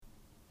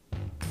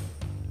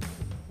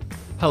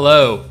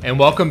Hello, and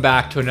welcome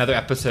back to another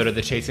episode of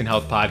the Chasing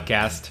Health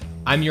Podcast.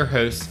 I'm your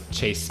host,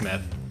 Chase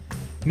Smith.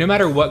 No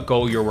matter what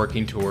goal you're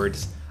working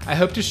towards, I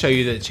hope to show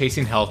you that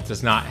chasing health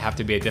does not have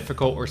to be a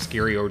difficult or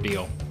scary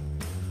ordeal.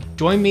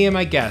 Join me and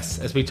my guests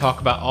as we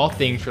talk about all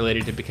things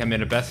related to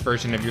becoming the best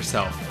version of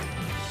yourself.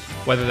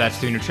 Whether that's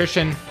through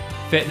nutrition,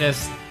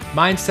 fitness,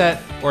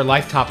 mindset, or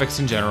life topics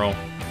in general,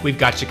 we've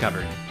got you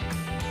covered.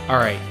 All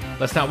right,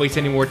 let's not waste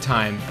any more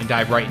time and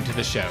dive right into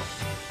the show.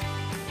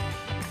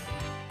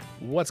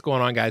 What's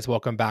going on, guys?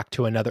 Welcome back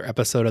to another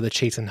episode of the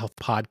Chasing Health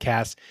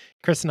Podcast.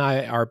 Chris and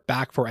I are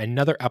back for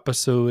another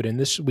episode, and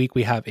this week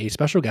we have a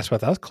special guest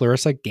with us,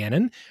 Clarissa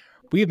Gannon.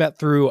 We met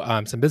through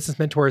some business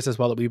mentors as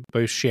well that we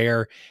both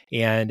share,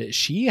 and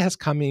she has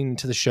come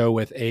into the show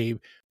with a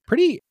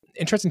pretty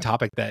interesting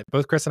topic that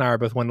both Chris and I are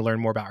both wanting to learn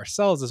more about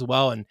ourselves as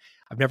well. And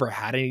I've never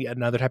had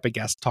another type of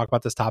guest talk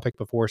about this topic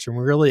before, so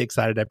we're really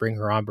excited to bring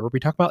her on. But we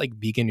talk about like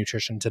vegan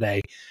nutrition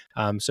today.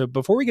 So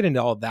before we get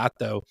into all of that,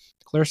 though,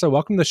 Clarissa,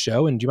 welcome to the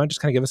show. And do you mind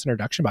just kind of give us an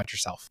introduction about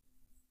yourself?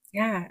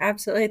 Yeah,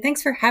 absolutely.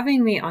 Thanks for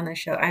having me on the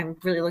show. I'm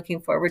really looking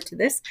forward to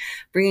this,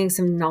 bringing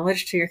some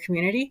knowledge to your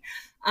community.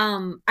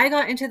 I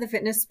got into the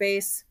fitness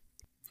space,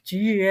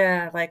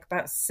 like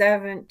about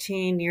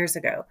 17 years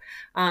ago.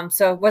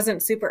 So it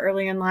wasn't super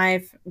early in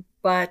life,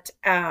 but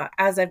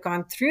as I've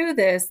gone through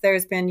this,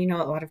 there's been,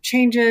 a lot of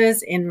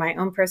changes in my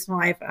own personal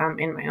life,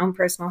 in my own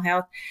personal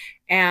health.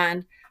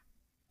 And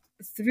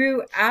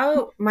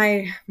throughout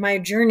my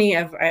journey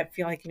of, I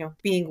feel like,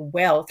 being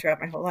well throughout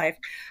my whole life,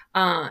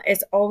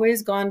 it's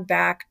always gone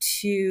back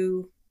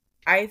to,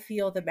 I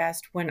feel the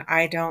best when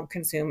I don't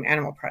consume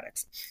animal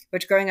products,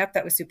 which growing up,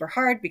 that was super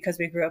hard because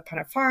we grew up on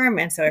a farm.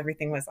 And so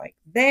everything was like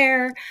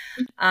there.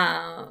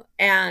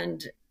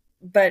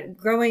 But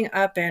growing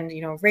up and,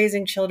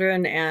 raising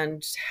children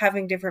and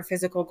having different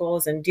physical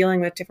goals and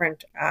dealing with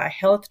different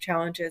health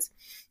challenges,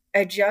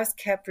 I just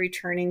kept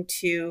returning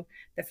to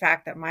the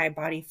fact that my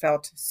body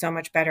felt so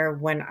much better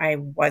when I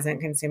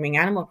wasn't consuming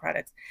animal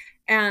products.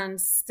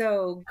 And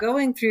so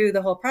going through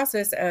the whole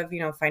process of,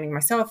 finding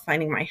myself,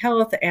 finding my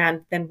health,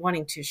 and then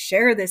wanting to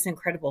share this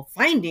incredible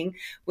finding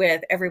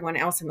with everyone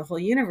else in the whole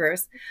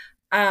universe,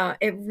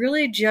 it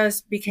really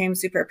just became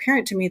super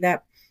apparent to me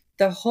that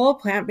the whole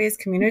plant-based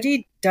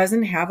community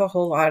doesn't have a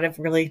whole lot of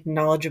really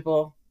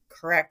knowledgeable,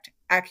 correct,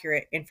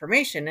 accurate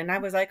information. And I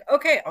was like,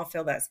 okay, I'll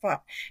fill that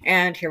spot.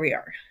 And here we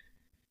are.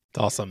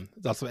 Awesome.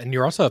 And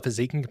you're also a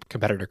physique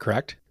competitor,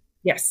 correct?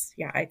 Yes.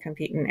 Yeah. I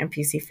compete in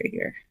NPC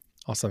figure.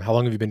 Awesome. How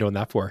long have you been doing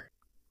that for?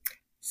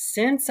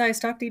 Since I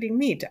stopped eating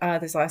meat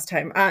this last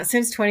time,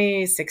 since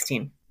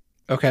 2016.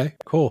 Okay,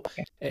 cool.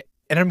 Okay.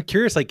 And I'm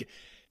curious, like,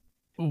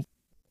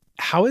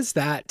 how is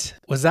that?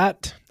 Was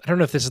that, I don't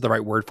know if this is the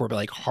right word for it, but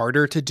like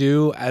harder to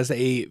do as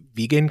a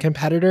vegan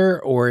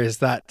competitor, or is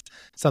that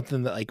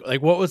something that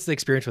like what was the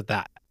experience with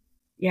that?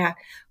 Yeah.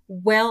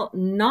 Well,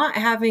 not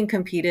having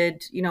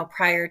competed,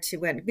 prior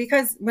to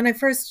because when I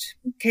first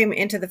came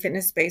into the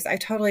fitness space, I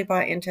totally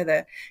bought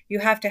into you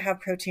have to have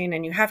protein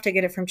and you have to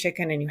get it from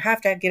chicken and you have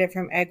to get it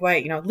from egg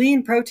white,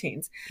 lean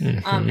proteins.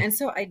 Mm-hmm. And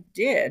so I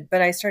did,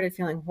 but I started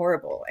feeling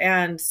horrible.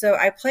 And so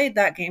I played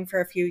that game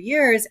for a few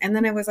years. And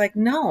then I was like,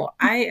 no,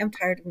 I am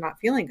tired of not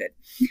feeling good.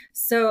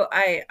 So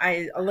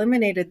I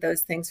eliminated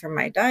those things from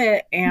my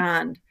diet.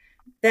 And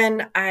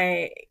then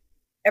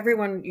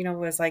everyone,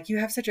 was like, you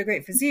have such a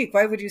great physique.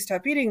 Why would you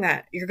stop eating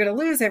that? You're going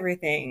to lose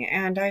everything.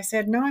 And I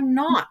said, no, I'm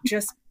not.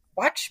 Just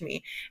watch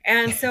me.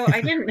 And so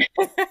I didn't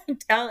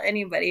tell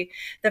anybody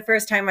the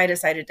first time I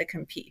decided to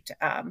compete.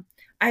 I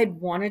had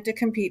wanted to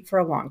compete for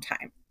a long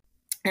time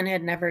and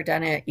had never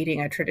done it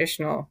eating a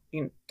traditional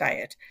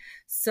diet.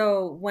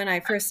 So when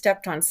I first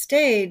stepped on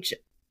stage,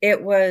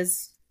 it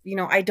was,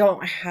 I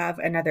don't have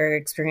another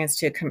experience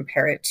to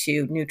compare it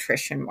to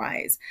nutrition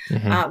wise.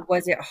 Mm-hmm.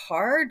 Was it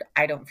hard?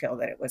 I don't feel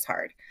that it was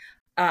hard.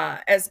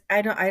 As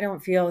I don't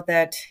feel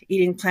that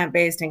eating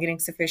plant-based and getting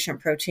sufficient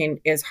protein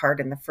is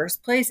hard in the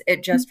first place.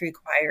 It just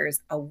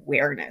requires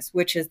awareness,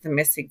 which is the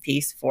missing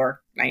piece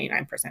for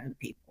 99% of the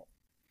people.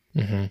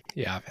 Mm-hmm.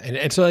 Yeah.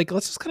 And so like,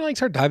 let's just kind of like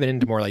start diving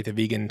into more like the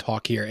vegan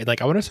talk here. And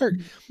like, I want to start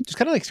just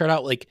kind of like start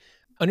out like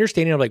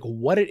understanding of like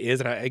what it is.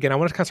 And I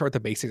want to kind of start with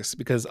the basics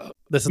because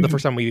this is the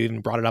first time we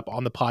even brought it up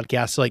on the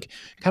podcast. So like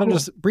kind of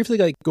just briefly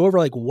like go over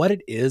like what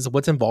it is,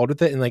 what's involved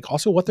with it, and like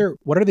also what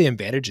are the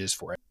advantages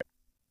for it.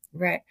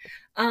 Right.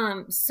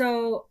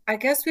 So I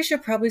guess we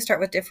should probably start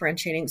with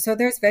differentiating. So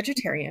there's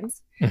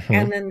vegetarians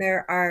and then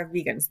there are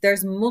vegans.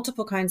 There's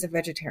multiple kinds of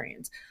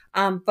vegetarians.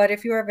 But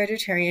if you are a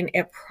vegetarian,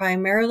 it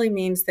primarily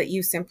means that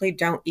you simply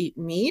don't eat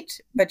meat,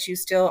 but you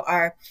still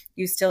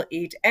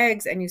eat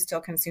eggs and you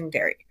still consume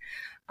dairy.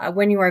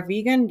 When you are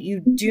vegan,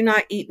 you do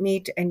not eat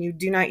meat and you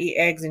do not eat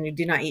eggs and you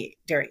do not eat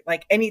dairy.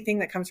 Like anything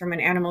that comes from an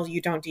animal, you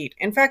don't eat.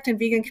 In fact, in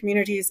vegan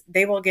communities,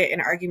 they will get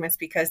in arguments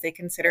because they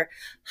consider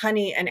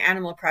honey an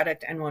animal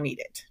product and won't eat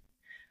it.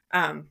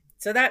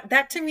 So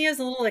that to me is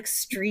a little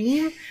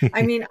extreme.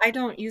 I mean, I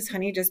don't use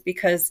honey just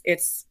because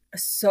it's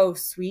so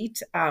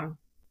sweet.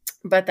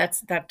 But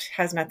that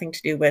has nothing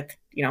to do with,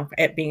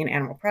 it being an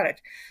animal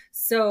product.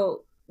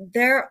 So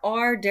there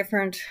are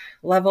different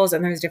levels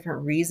and there's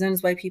different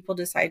reasons why people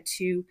decide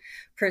to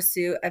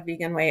pursue a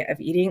vegan way of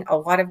eating. A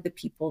lot of the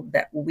people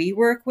that we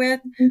work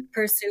with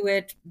pursue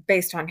it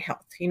based on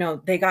health. You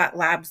know, they got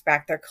labs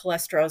back, their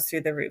cholesterol's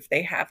through the roof,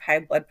 they have high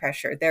blood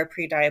pressure, they're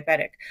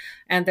pre-diabetic,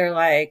 and they're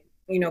like,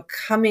 you know,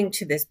 coming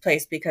to this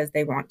place because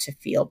they want to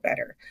feel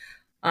better.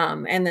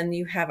 And then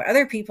you have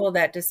other people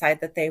that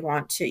decide that they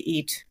want to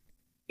eat,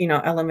 you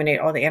know, eliminate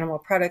all the animal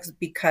products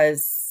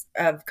because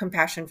of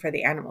compassion for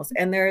the animals.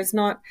 And there is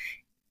not,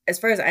 as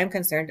far as I'm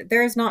concerned,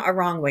 there is not a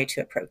wrong way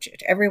to approach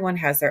it. Everyone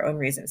has their own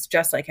reasons,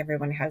 just like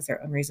everyone has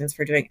their own reasons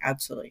for doing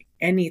absolutely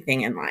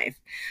anything in life.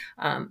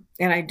 And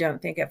I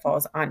don't think it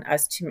falls on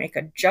us to make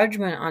a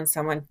judgment on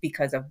someone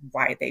because of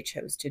why they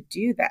chose to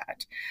do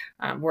that.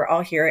 We're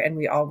all here and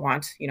we all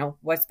want, you know,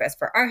 what's best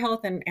for our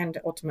health and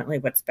ultimately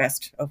what's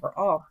best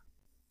overall.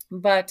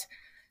 But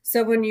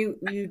so when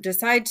you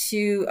decide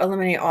to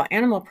eliminate all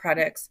animal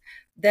products,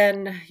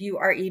 then you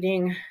are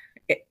eating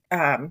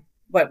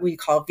what we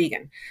call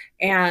vegan.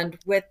 And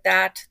with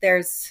that,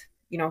 there's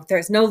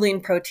no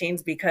lean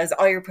proteins because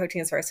all your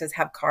protein sources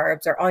have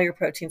carbs or all your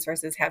protein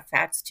sources have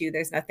fats too.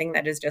 There's nothing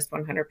that is just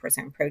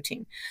 100%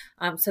 protein.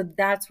 So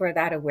that's where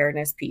that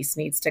awareness piece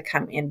needs to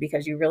come in,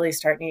 because you really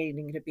start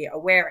needing to be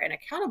aware and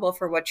accountable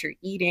for what you're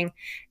eating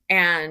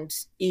and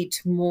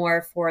eat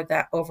more for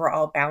that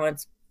overall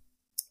balance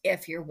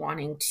if you're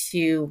wanting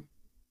to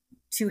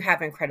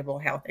have incredible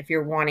health, if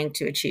you're wanting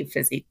to achieve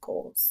physique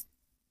goals.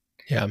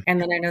 Yeah.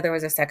 And then I know there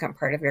was a second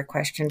part of your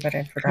question, but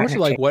I've forgotten.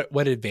 More like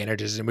what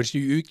advantages, in which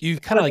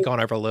you've kind of like gone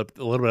over a little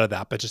bit of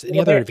that, but just any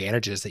other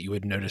advantages that you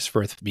would notice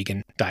for a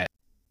vegan diet?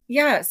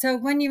 Yeah. So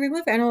when you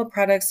remove animal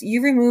products,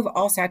 you remove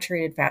all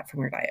saturated fat from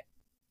your diet.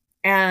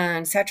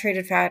 And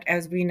saturated fat,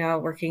 as we know,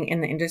 working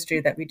in the industry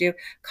that we do,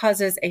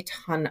 causes a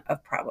ton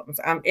of problems.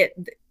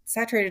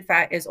 Saturated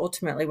fat is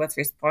ultimately what's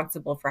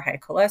responsible for high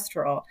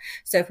cholesterol.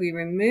 So if we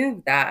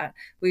remove that,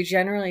 we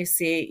generally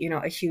see, you know,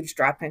 a huge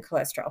drop in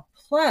cholesterol.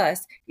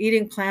 Plus,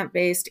 eating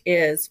plant-based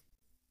is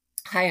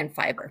high in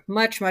fiber,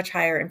 much, much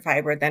higher in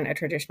fiber than a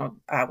traditional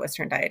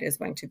Western diet is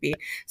going to be.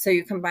 So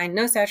you combine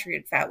no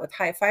saturated fat with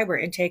high fiber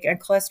intake, and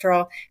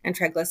cholesterol and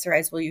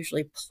triglycerides will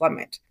usually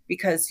plummet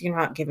because you're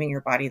not giving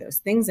your body those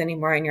things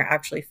anymore, and you're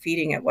actually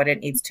feeding it what it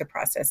needs to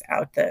process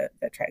out the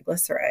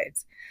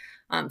triglycerides.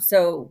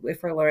 So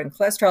if we're lowering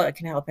cholesterol, it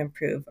can help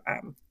improve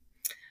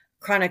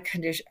chronic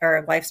condition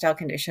or lifestyle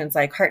conditions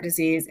like heart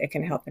disease. It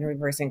can help in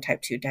reversing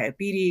type 2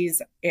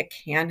 diabetes. It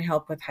can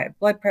help with high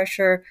blood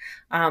pressure.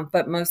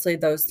 But mostly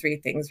those three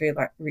things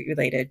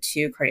related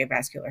to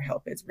cardiovascular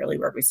health is really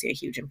where we see a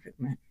huge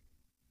improvement.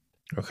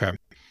 Okay.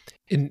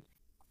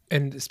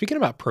 And speaking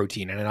about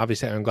protein, and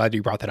obviously I'm glad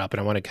you brought that up, and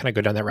I want to kind of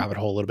go down that rabbit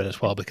hole a little bit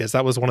as well, because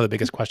that was one of the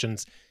biggest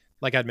questions.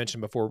 Like I'd mentioned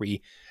before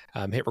we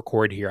hit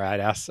record here, I'd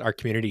asked our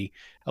community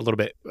a little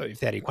bit if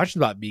they had any questions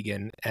about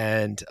vegan,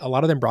 and a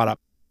lot of them brought up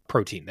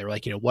protein. They were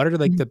like, you know, what are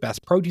like the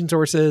best protein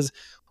sources?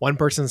 One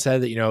person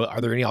said that, you know,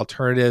 are there any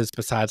alternatives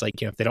besides,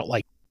 like, you know, if they don't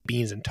like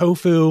beans and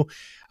tofu,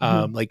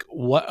 like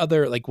what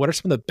are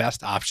some of the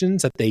best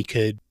options that they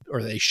could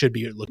or they should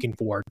be looking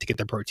for to get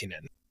their protein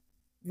in?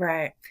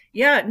 Right.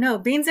 Yeah, no,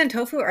 beans and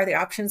tofu are the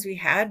options we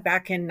had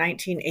back in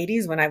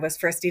 1980s when I was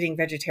first eating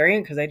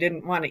vegetarian because I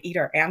didn't want to eat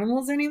our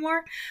animals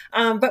anymore.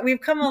 But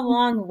we've come a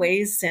long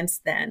ways since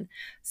then.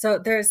 So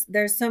there's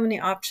so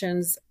many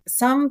options.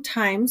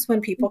 Sometimes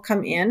when people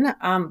come in,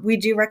 we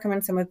do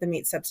recommend some of the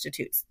meat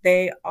substitutes.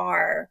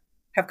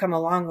 Have come a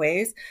long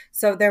ways.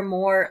 So they're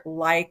more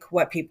like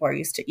what people are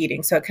used to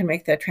eating. So it can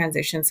make the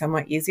transition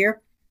somewhat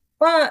easier.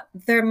 But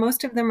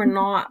most of them are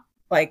not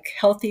like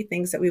healthy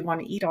things that we want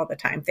to eat all the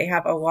time. They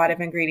have a lot of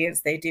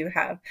ingredients. They do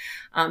have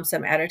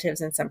some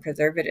additives and some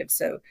preservatives.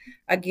 So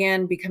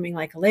again, becoming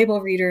like a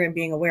label reader and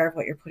being aware of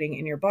what you're putting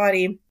in your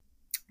body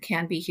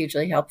can be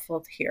hugely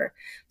helpful here.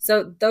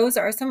 So those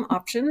are some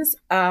options.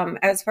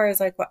 As far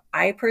as like what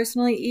I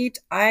personally eat,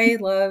 I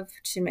love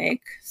to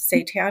make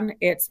seitan.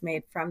 It's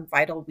made from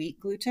vital wheat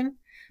gluten.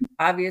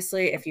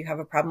 Obviously, if you have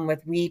a problem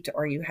with wheat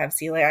or you have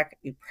celiac,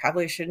 you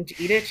probably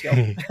shouldn't eat it.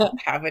 You'll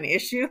have an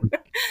issue.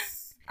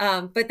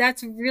 But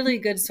that's a really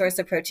good source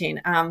of protein.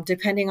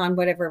 Depending on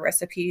whatever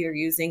recipe you're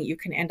using, you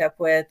can end up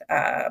with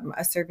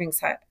a serving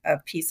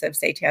piece of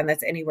seitan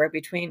that's anywhere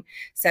between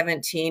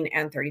 17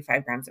 and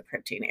 35 grams of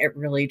protein. It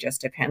really just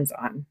depends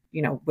on,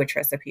 you know, which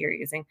recipe you're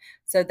using.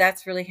 So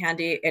that's really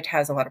handy. It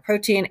has a lot of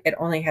protein. It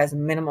only has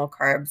minimal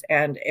carbs.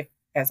 And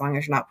as long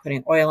as you're not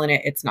putting oil in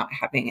it, it's not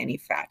having any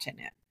fat in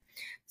it.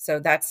 So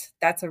that's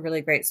a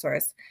really great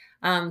source.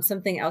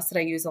 Something else that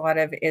I use a lot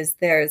of is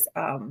there's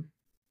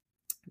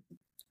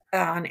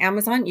on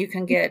Amazon, you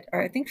can get,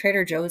 or I think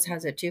Trader Joe's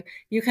has it too.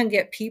 You can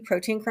get pea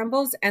protein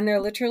crumbles, and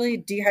they're literally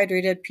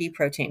dehydrated pea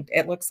protein.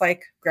 It looks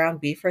like ground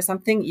beef or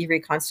something. You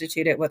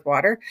reconstitute it with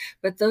water,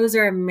 but those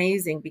are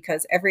amazing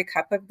because every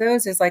cup of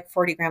those is like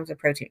 40 grams of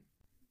protein.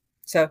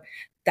 So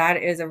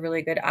that is a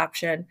really good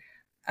option.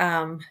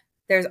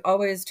 There's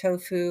always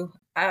tofu.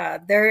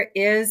 There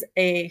is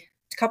a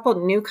couple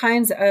new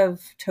kinds of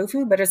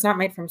tofu, but it's not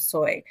made from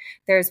soy.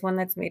 There's one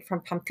that's made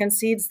from pumpkin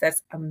seeds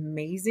that's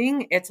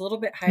amazing. It's a little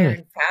bit higher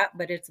in fat,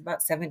 but it's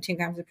about 17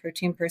 grams of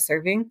protein per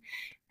serving,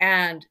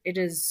 and it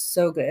is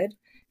so good.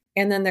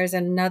 And then there's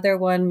another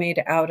one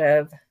made out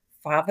of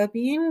fava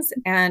beans,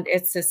 and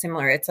it's a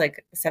similar. It's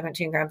like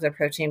 17 grams of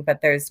protein,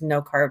 but there's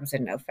no carbs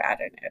and no fat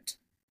in it.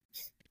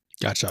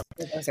 Gotcha.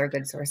 So those are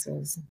good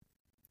sources.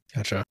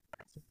 Gotcha.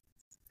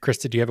 Chris,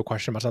 did you have a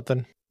question about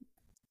something?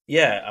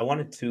 Yeah, I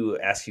wanted to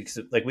ask you, because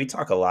like we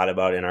talk a lot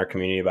about in our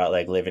community about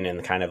like living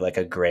in kind of like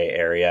a gray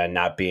area and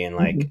not being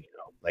like,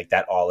 like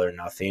that all or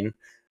nothing,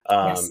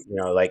 Yes.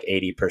 like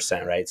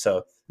 80%, right?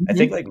 So I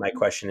think like my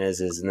question is,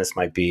 and this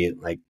might be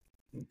like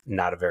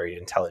not a very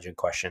intelligent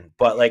question,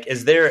 but like,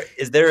 is there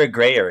a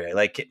gray area?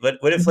 Like,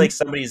 what if like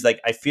somebody's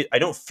like, I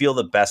don't feel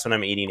the best when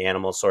I'm eating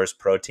animal source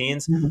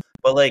proteins,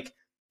 but like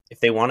if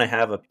they want to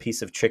have a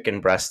piece of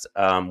chicken breast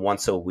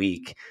once a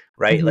week,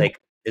 right?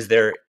 Like, is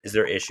there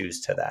issues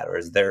to that, or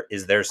is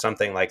there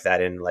something like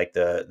that in like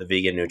the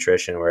vegan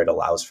nutrition where it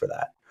allows for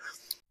that?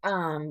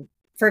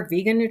 For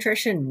vegan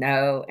nutrition,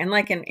 no. And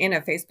like in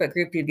a Facebook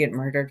group, you'd get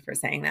murdered for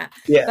saying that.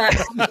 Yeah.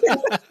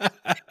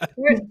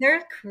 But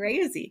they're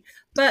crazy.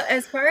 But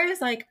as far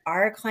as like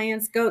our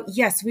clients go,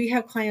 yes, we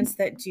have clients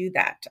that do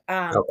that.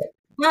 Okay.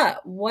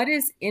 But what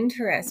is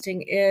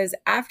interesting is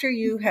after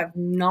you have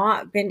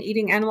not been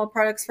eating animal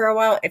products for a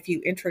while, if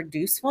you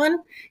introduce one,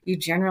 you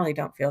generally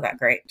don't feel that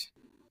great.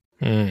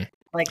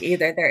 Like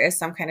either there is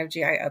some kind of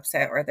GI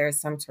upset or there's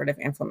some sort of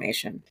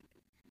inflammation.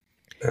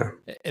 Yeah.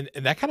 And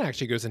that kind of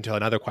actually goes into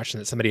another question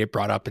that somebody had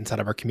brought up inside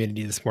of our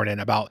community this morning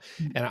about,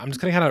 and I'm just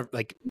going to kind of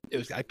like,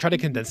 I try to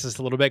condense this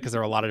a little bit because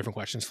there are a lot of different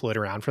questions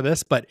floating around for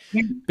this, but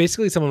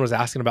basically someone was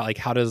asking about like,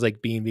 how does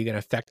like being vegan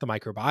affect the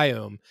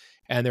microbiome?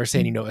 And they're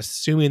saying,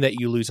 assuming that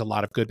you lose a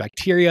lot of good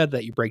bacteria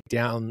that you break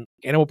down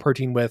animal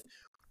protein with,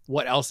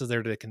 what else is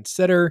there to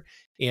consider?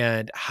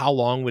 And how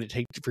long would it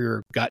take for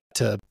your gut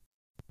to,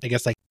 I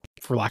guess, like,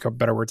 for lack of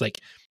better words, like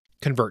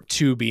convert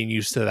to being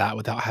used to that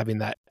without having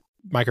that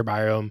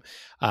microbiome?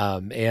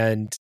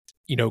 And,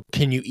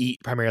 can you eat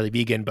primarily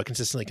vegan, but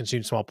consistently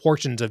consume small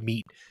portions of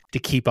meat to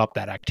keep up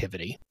that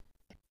activity?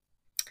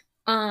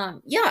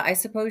 Yeah, I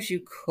suppose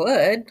you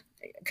could,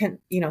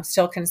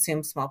 still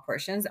consume small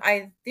portions.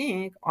 I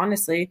think,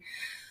 honestly,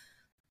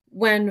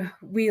 when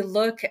we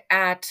look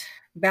at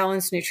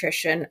balanced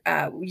nutrition,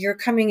 you're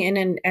coming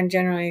in and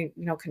generally,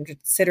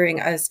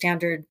 considering a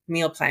standard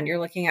meal plan, you're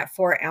looking at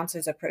 4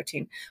 ounces of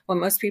protein. What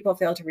most people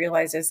fail to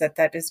realize is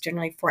that is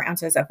generally 4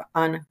 ounces of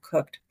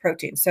uncooked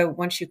protein. So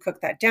once you cook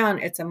that down,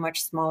 it's a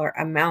much smaller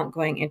amount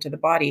going into the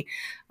body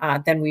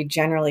than we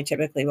generally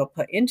typically will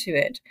put into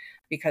it,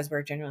 because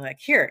we're generally like,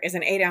 here is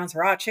an 8-ounce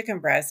raw chicken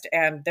breast,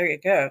 and there you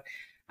go.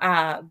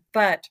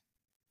 But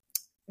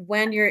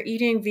when you're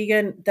eating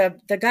vegan,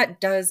 the gut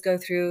does go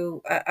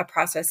through a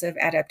process of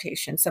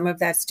adaptation. Some of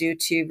that's due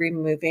to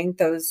removing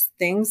those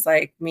things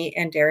like meat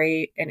and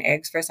dairy and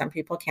eggs. For some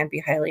people can be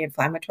highly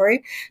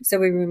inflammatory. So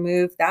we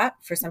remove that.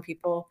 For some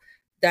people,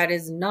 that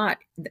is not,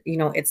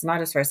 it's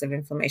not a source of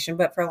inflammation,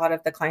 but for a lot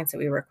of the clients that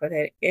we work with,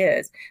 it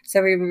is.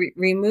 So we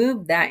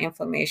remove that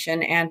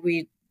inflammation, and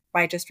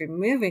by just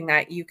removing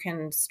that, you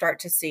can start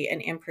to see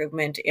an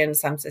improvement in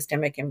some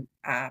systemic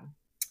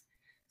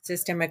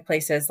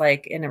places,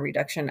 like in a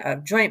reduction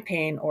of joint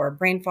pain, or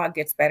brain fog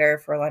gets better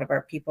for a lot of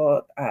our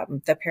people.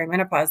 The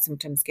perimenopause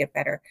symptoms get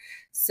better.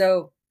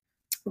 So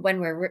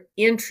when we're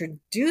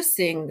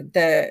introducing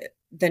the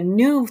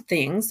new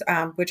things,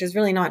 which is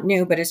really not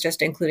new, but it's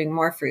just including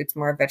more fruits,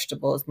 more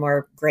vegetables,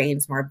 more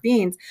grains, more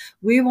beans,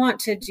 we want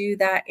to do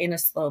that in a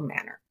slow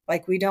manner.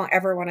 Like, we don't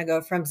ever want to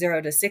go from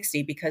 0 to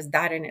 60, because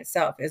that in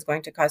itself is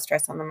going to cause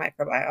stress on the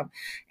microbiome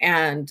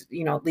and,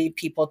 lead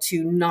people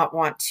to not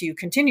want to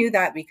continue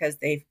that because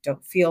they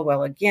don't feel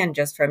well, again,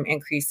 just from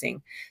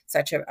increasing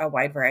such a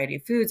wide variety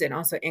of foods and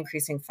also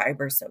increasing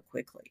fiber so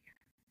quickly.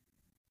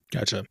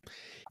 Gotcha.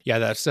 Yeah,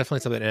 that's definitely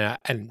something.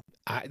 And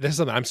this is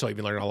something I'm still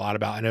even learning a lot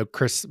about. I know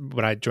Chris,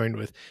 when I joined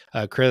with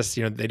Chris,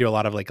 they do a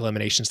lot of like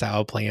elimination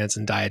style plans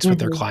and diets with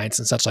their clients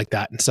and such like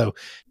that. And so,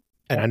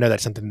 and I know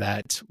that's something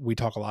that we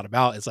talk a lot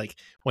about, is like,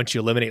 once you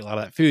eliminate a lot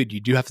of that food,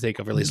 you do have to take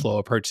a really slow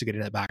approach to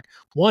getting it back.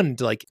 One,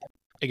 to like,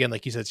 again,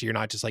 like you said, so you're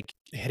not just like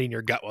hitting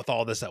your gut with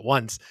all this at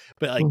once,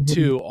 but like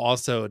two,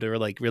 also to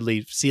like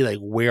really see like,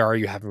 where are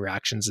you having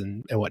reactions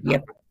and whatnot.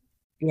 Yep.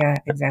 Yeah,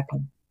 exactly.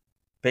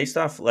 Based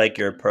off like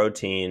your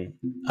protein,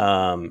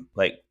 so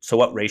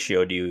what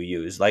ratio do you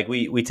use? Like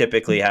we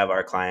typically have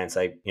our clients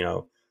like,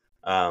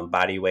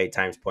 body weight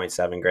times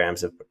 0.7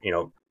 grams of,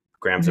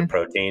 grams of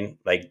protein.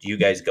 Like, do you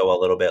guys go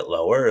a little bit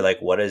lower, or like,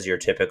 what is your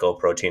typical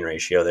protein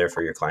ratio there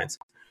for your clients?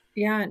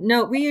 Yeah,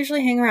 no, we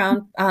usually hang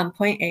around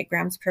 0.8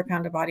 grams per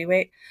pound of body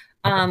weight.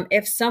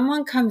 If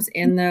someone comes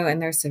in though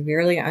and they're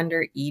severely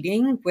under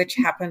eating, which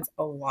happens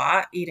a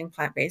lot, eating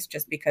plant-based,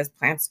 just because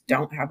plants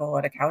don't have a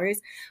lot of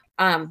calories,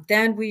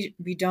 then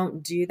we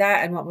don't do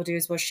that. And what we'll do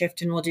is we'll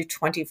shift and we'll do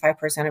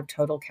 25% of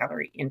total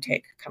calorie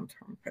intake comes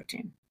from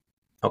protein.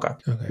 Okay.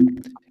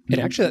 And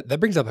actually, that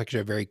brings up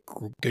actually a very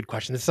good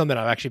question. This is something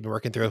I've actually been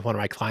working through with one of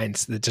my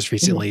clients that just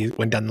recently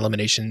went down the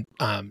elimination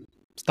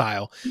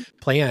style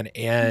plan.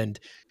 And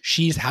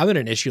she's having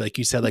an issue, like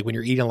you said, like when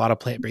you're eating a lot of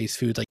plant-based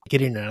foods, like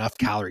getting enough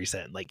calories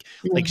in. Like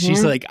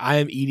she's like, I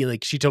am eating,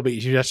 like she told me,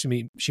 she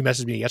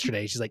messaged me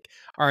yesterday. She's like,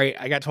 all right,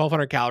 I got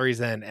 1,200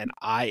 calories in and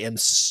I am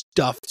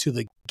stuffed to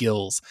the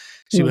gills.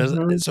 She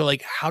was, so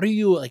like, how do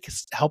you like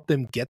help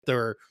them get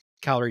their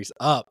calories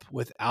up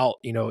without,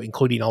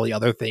 including all the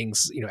other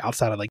things,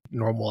 outside of like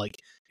normal, like,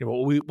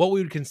 what we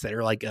would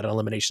consider like an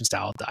elimination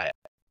style diet?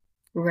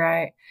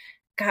 Right.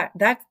 God,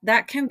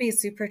 that can be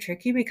super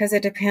tricky because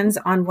it depends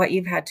on what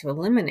you've had to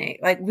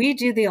eliminate. Like we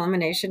do the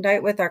elimination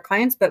diet with our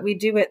clients, but we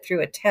do it through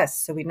a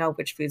test so we know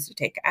which foods to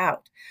take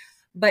out.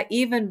 But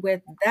even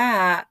with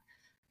that,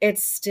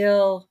 it's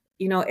still,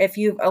 if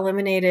you've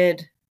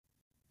eliminated,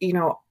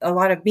 a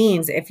lot of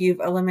beans, if you've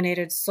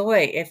eliminated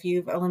soy, if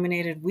you've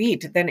eliminated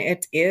wheat, then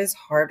it is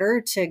harder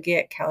to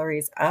get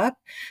calories up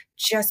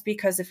just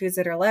because the foods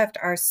that are left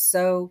are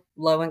so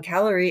low in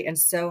calorie and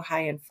so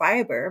high in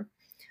fiber.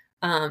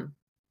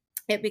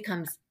 It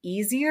becomes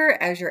easier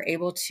as you're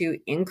able to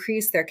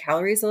increase their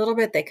calories a little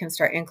bit. They can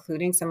start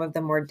including some of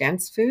the more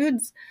dense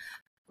foods.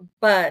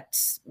 But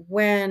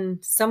when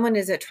someone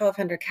is at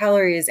 1,200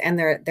 calories and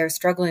they're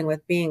struggling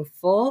with being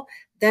full,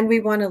 then we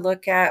want to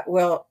look at,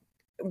 well,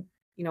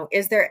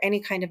 is there any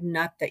kind of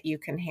nut that you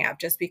can have?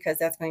 Just because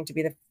that's going to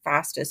be the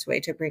fastest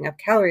way to bring up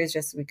calories,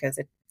 just because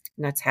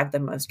nuts have the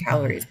most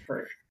calories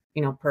per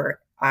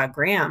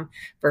gram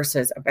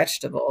versus a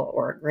vegetable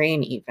or a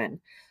grain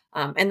even.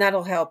 And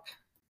that'll help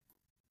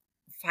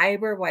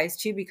fiber wise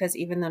too, because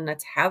even though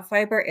nuts have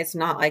fiber, it's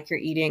not like you're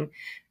eating,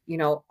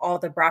 all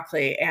the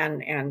broccoli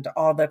and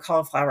all the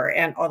cauliflower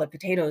and all the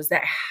potatoes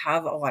that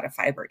have a lot of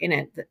fiber in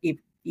it.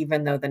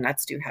 Even though the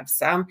nuts do have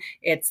some,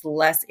 it's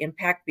less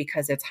impact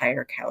because it's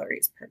higher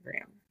calories per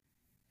gram.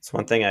 So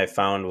one thing I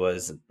found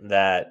was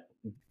that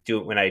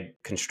when I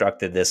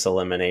constructed this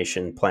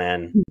elimination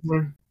plan,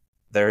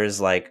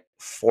 there's like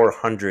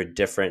 400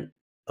 different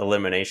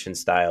elimination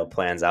style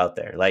plans out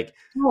there. Like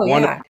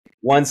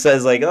one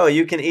says like, oh,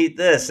 you can eat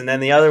this. And then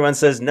the other one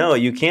says, no,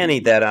 you can't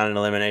eat that on an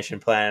elimination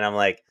plan. And I'm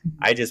like,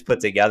 I just put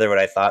together what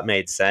I thought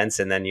made sense.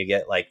 And then you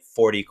get like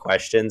 40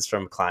 questions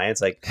from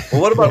clients like,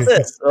 well, what about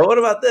this? Well, what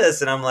about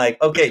this? And I'm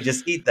like, okay,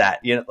 just eat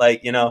that.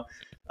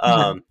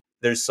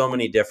 There's so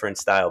many different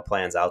style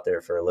plans out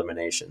there for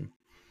elimination.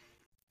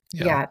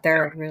 Yeah,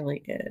 there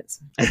really is.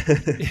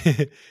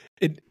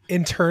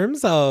 In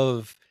terms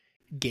of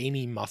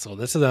gaining muscle,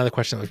 this is another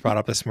question that was brought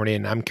up this morning,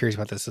 and I'm curious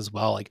about this as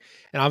well. Like,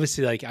 and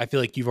obviously, like, I feel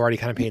like you've already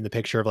kind of painted the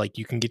picture of like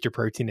you can get your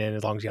protein in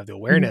as long as you have the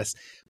awareness.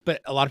 But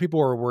a lot of people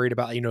are worried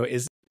about,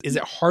 is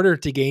it harder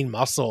to gain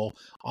muscle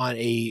on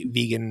a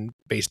vegan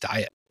based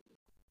diet?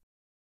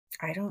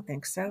 I don't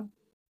think so.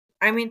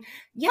 I mean,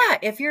 yeah,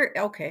 if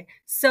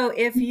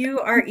you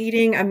are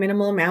eating a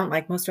minimal amount,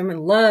 like most women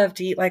love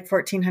to eat like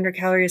 1,400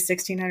 calories,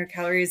 1,600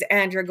 calories,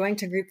 and you're going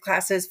to group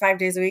classes 5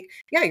 days a week,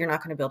 yeah, you're not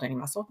going to build any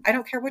muscle. I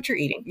don't care what you're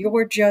eating.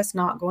 You're just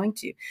not going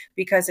to,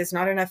 because it's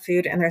not enough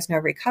food and there's no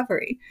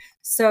recovery.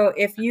 So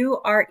if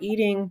you are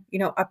eating,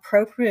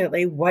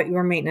 appropriately what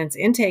your maintenance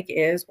intake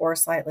is or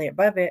slightly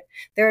above it,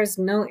 there's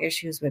no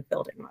issues with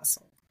building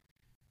muscle.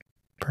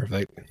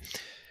 Perfect.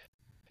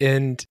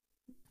 And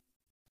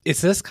is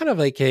this kind of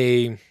like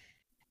and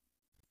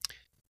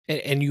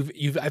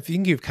I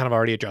think you've kind of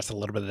already addressed a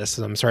little bit of this,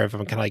 so I'm sorry if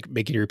I'm kind of like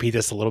making you repeat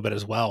this a little bit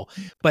as well,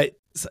 but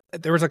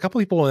there was a couple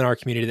people in our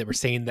community that were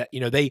saying that,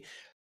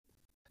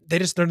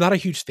 they're not a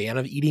huge fan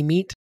of eating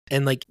meat.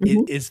 And like,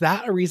 is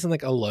that a reason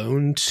like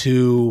alone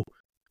to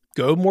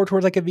go more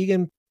towards like a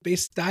vegan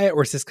based diet?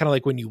 Or is this kind of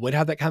like when you would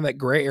have that kind of that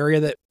gray area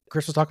that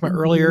Chris was talking about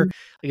earlier?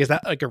 Like, is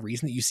that like a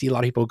reason that you see a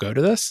lot of people go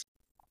to this?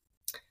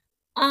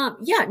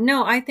 Yeah,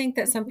 no, I think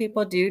that some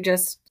people do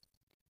just,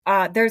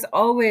 there's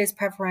always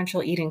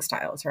preferential eating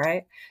styles,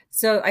 right?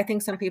 So I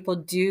think some people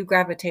do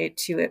gravitate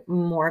to it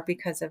more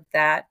because of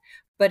that.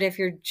 But if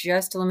you're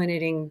just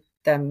eliminating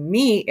the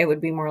meat, it would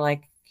be more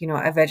like,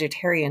 a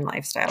vegetarian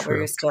lifestyle. True. Where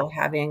you're still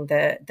having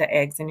the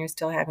eggs and you're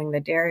still having the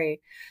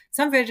dairy.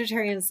 Some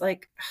vegetarians,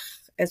 like,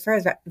 as far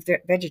as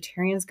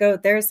vegetarians go,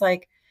 there's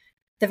like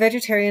the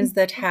vegetarians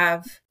that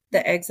have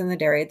the eggs and the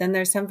dairy. Then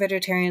there's some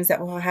vegetarians that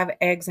will have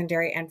eggs and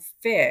dairy and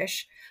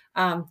fish.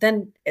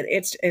 Then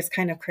it's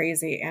kind of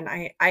crazy. And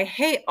I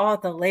hate all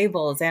the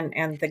labels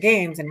and the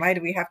games and why do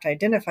we have to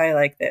identify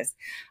like this?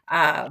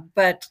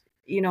 But,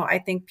 I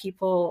think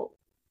people,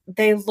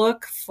 they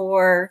look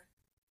for,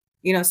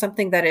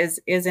 something that is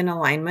in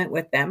alignment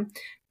with them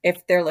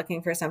if they're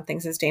looking for something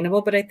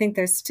sustainable. But I think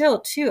there's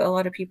still too a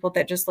lot of people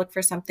that just look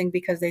for something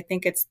because they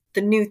think it's the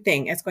new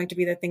thing. It's going to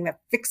be the thing that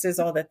fixes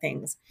all the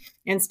things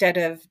instead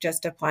of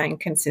just applying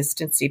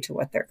consistency to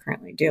what they're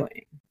currently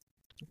doing.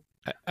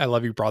 I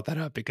love you brought that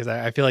up because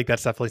I feel like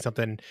that's definitely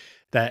something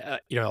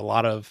that, a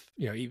lot of,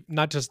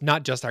 not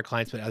just our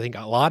clients, but I think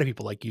a lot of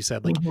people, like you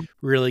said, like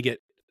really get,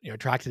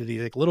 attracted to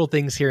these like little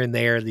things here and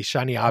there, these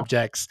shiny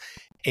objects.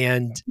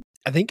 And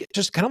I think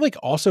just kind of like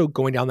also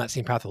going down that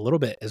same path a little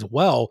bit as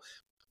well.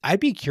 I'd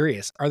be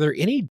curious, are there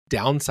any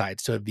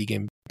downsides to a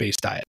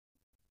vegan-based diet?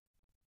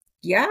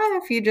 Yeah,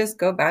 if you just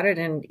go about it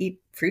and eat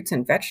fruits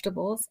and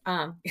vegetables,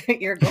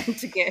 you're going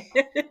to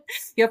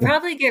you'll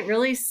probably get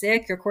really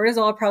sick. Your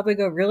cortisol will probably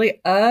go really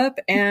up,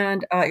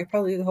 and you'll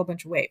probably lose a whole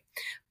bunch of weight,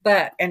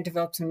 and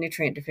develop some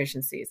nutrient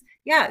deficiencies.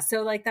 Yeah,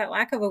 so like that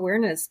lack of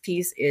awareness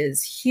piece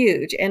is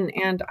huge,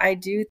 and I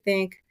do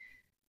think,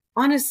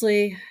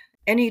 honestly,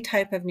 any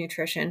type of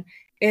nutrition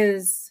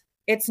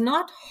it's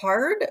not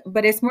hard,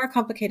 but it's more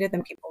complicated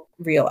than people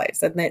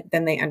realize,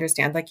 than they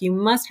understand. Like, you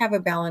must have a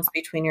balance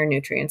between your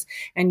nutrients,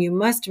 and you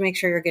must make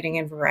sure you're getting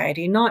in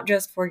variety, not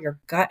just for your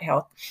gut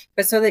health,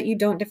 but so that you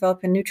don't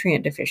develop a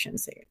nutrient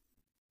deficiency.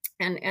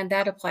 And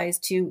that applies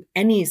to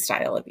any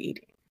style of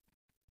eating.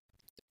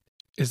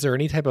 Is there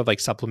any type of like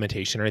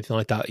supplementation or anything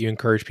like that you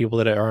encourage people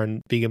that are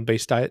on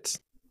vegan-based diets?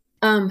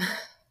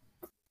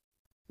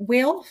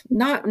 Well,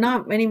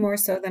 not any more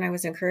so than I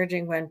was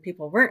encouraging when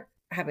people weren't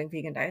having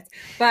vegan diets.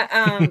 But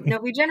no,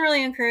 we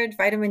generally encourage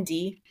vitamin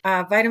D.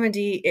 Vitamin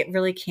D, it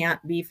really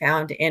can't be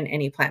found in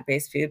any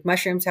plant-based food.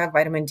 Mushrooms have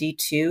vitamin D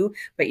too,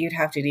 but you'd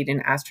have to eat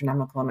an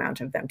astronomical amount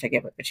of them to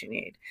get what you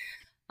need.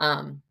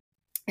 And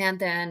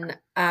then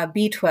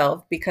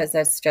B12, because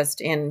that's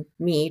just in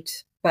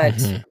meat. But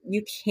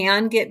you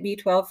can get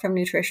B12 from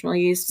nutritional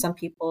yeast. Some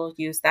people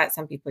use that.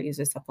 Some people use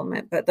a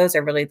supplement. But those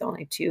are really the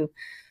only two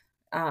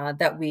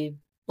that we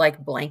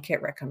like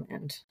blanket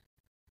recommend.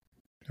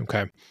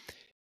 Okay.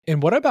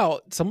 And what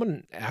about,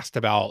 someone asked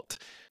about,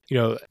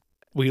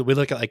 we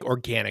look at like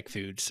organic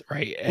foods,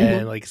 right?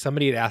 And like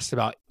somebody had asked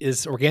about,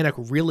 is organic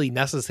really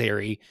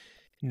necessary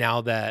now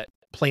that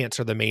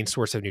plants are the main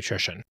source of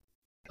nutrition?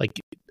 Like,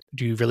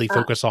 do you really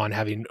focus on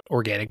having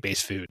organic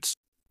based foods?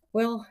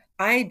 Well,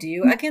 I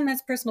do. Again,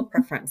 that's personal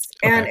preference.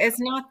 And it's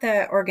not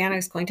that organic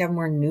is going to have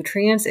more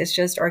nutrients. It's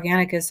just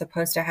organic is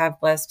supposed to have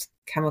less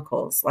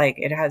chemicals. Like,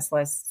 it has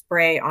less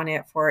spray on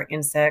it for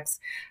insects.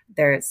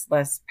 There's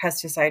less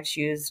pesticides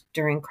used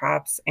during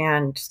crops.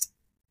 And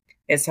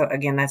so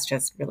again, that's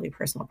just really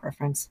personal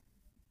preference.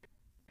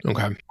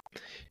 Okay.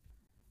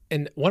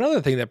 And one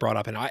other thing that brought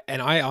up, and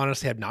I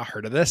honestly have not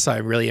heard of this, so I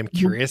really am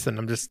curious, and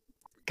I'm just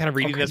kind of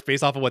reading this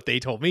based off of what they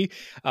told me.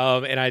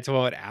 And I told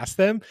I would ask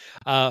them,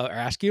 or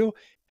ask you.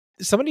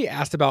 Somebody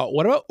asked about,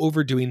 what about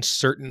overdoing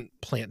certain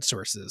plant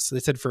sources? So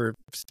they said for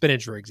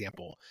spinach, for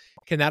example,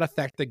 can that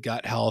affect the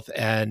gut health?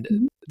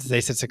 And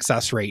they said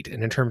success rate.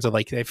 And in terms of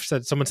like,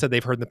 someone said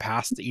they've heard in the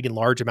past that eating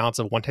large amounts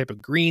of one type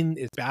of green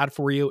is bad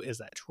for you. Is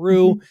that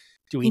true?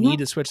 Do we need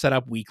to switch that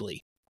up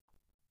weekly?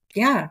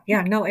 Yeah.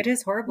 No, it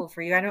is horrible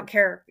for you. I don't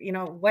care,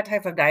 what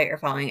type of diet you're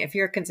following. If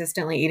you're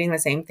consistently eating the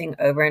same thing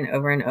over and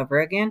over and over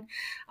again,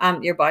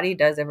 your body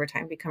does over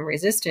time become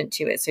resistant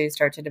to it. So you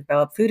start to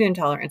develop food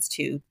intolerance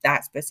to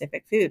that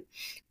specific food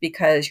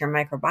because your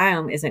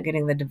microbiome isn't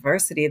getting the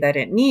diversity that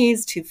it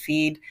needs to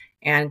feed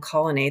and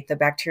colonate the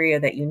bacteria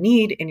that you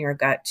need in your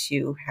gut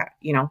to,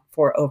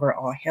 for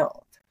overall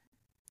health.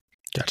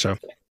 Gotcha.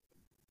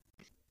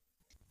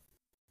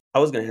 I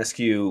was going to ask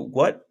you,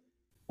 what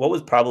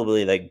was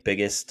probably like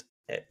biggest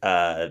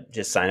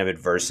just sign of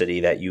adversity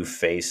that you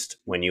faced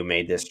when you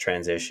made this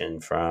transition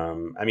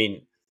from, I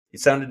mean, it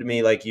sounded to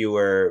me like you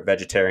were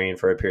vegetarian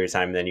for a period of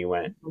time, and then you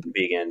went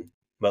vegan,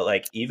 but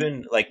like,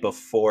 even like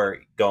before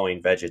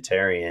going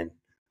vegetarian,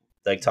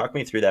 like talk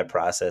me through that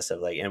process of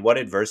like, and what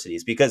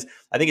adversities, because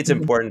I think it's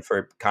important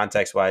for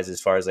context wise,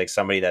 as far as like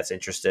somebody that's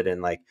interested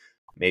in like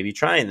maybe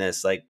trying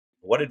this, like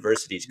what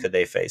adversities could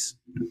they face?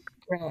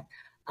 Right.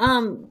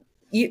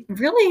 You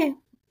really,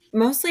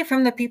 mostly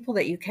from the people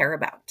that you care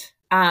about,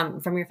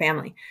 from your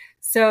family.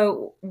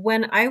 So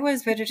when I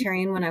was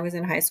vegetarian, when I was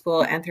in high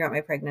school and throughout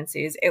my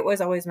pregnancies, it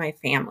was always my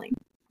family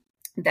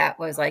that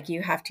was like,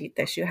 you have to eat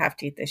this, you have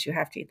to eat this, you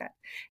have to eat that.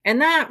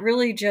 And that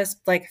really just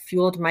like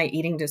fueled my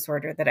eating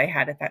disorder that I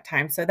had at that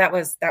time. So that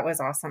was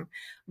awesome.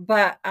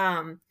 But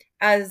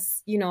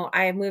as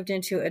I moved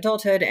into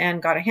adulthood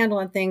and got a handle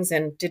on things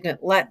and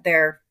didn't let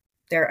their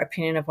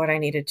opinion of what I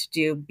needed to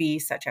do be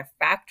such a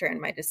factor in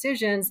my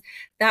decisions,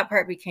 that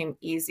part became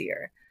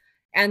easier.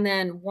 And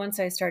then once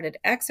I started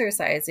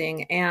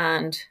exercising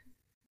and,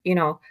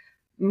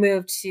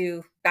 moved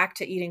back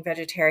to eating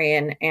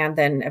vegetarian and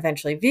then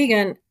eventually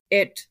vegan,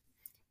 it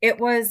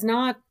was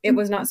not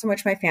so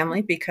much my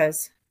family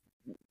because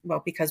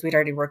we'd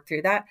already worked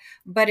through that,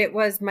 but it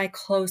was my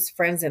close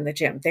friends in the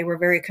gym. They were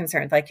very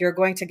concerned. Like, you're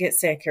going to get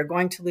sick. You're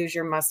going to lose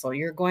your muscle.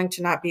 You're going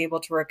to not be able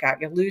to work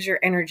out. You'll lose your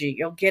energy.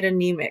 You'll get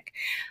anemic.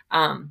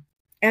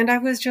 And I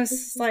was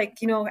just like,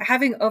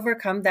 having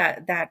overcome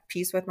that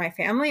piece with my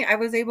family, I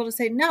was able to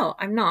say, no,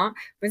 I'm not.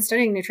 I've been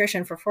studying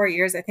nutrition for 4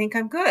 years. I think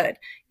I'm good,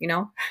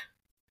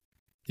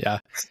 Yeah.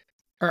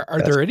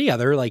 Are there any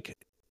other like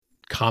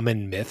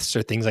common myths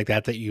or things like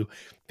that you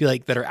feel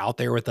like that are out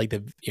there with like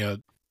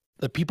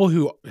the people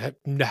who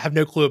have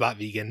no clue about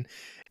vegan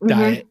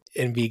diet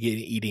and vegan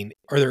eating?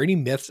 Are there any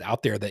myths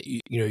out there that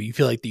you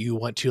feel like that you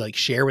want to like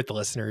share with the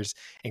listeners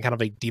and kind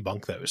of like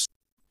debunk those?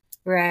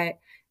 Right.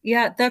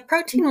 Yeah, the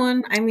protein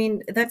one, I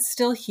mean, that's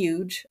still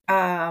huge.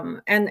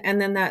 And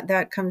then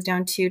that comes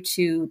down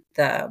to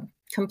the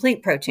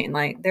complete protein.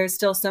 Like there's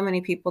still so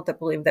many people that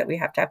believe that we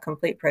have to have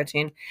complete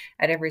protein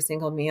at every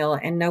single meal.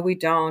 And no, we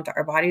don't.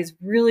 Our body's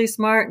really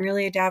smart and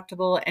really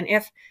adaptable. And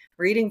if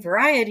we're eating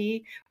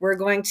variety, we're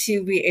going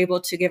to be able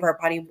to give our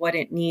body what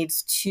it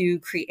needs to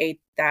create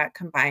that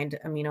combined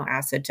amino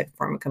acid to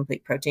form a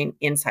complete protein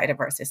inside of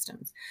our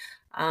systems.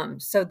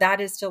 So that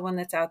is still one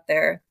that's out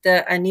there.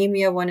 The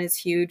anemia one is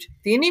huge.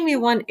 The anemia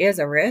one is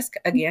a risk,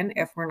 again,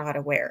 if we're not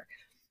aware.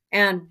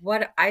 And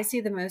what I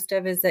see the most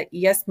of is that,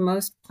 yes,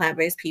 most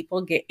plant-based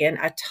people get in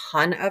a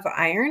ton of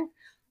iron,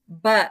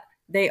 but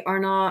they are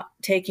not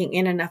taking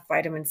in enough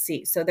vitamin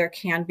C. So there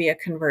can be a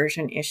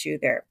conversion issue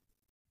there.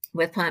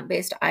 With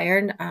plant-based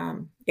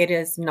iron, it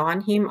is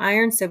non-heme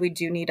iron, so we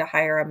do need a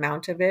higher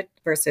amount of it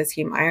versus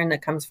heme iron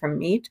that comes from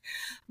meat.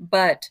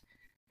 But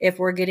if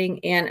we're getting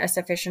in a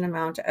sufficient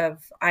amount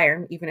of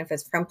iron, even if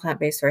it's from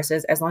plant-based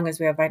sources, as long as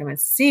we have vitamin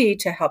C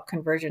to help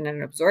conversion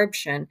and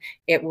absorption,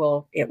 it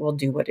will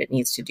do what it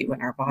needs to do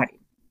in our body.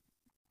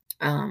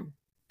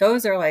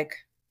 Those are like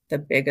the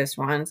biggest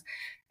ones.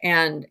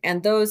 And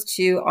those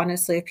two,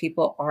 honestly, if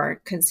people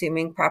aren't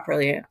consuming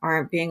properly,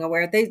 aren't being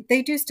aware,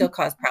 they do still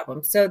cause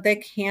problems. So they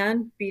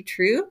can be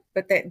true,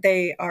 but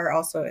they are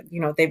also,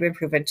 they've been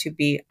proven to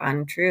be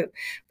untrue.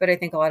 But I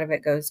think a lot of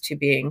it goes to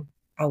being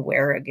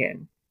aware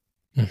again.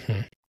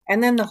 Mm-hmm.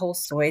 And then the whole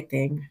soy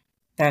thing,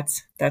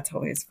 that's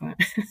always fun.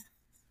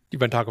 You've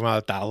been talking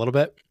about that a little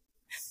bit?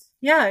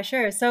 Yeah,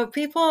 sure. So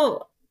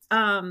people,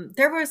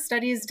 there were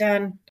studies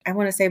done, I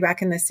want to say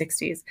back in the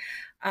 60s,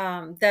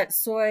 that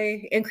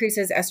soy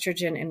increases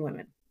estrogen in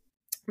women.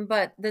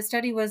 But the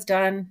study was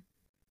done,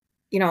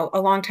 a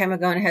long time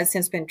ago and has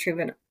since been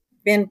proven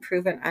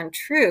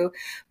untrue.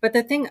 But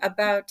the thing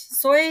about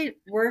soy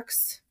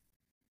works,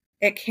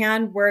 it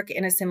can work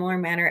in a similar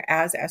manner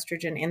as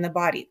estrogen in the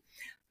body.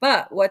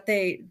 But what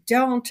they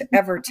don't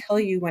ever tell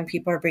you when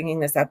people are bringing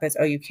this up is,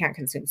 oh, you can't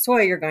consume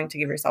soy, you're going to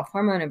give yourself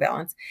hormone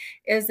imbalance,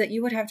 is that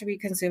you would have to be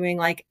consuming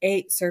like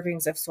 8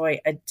 servings of soy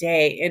a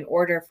day in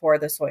order for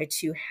the soy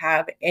to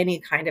have any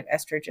kind of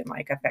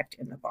estrogen-like effect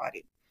in the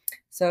body.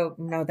 So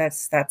no,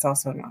 that's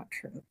also not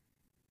true.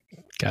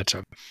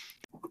 Gotcha.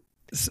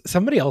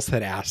 Somebody else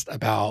had asked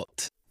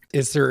about,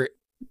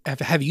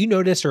 have you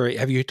noticed, or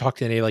have you talked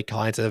to any like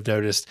clients that have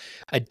noticed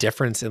a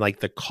difference in like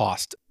the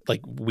cost,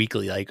 like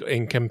weekly, like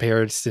in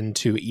comparison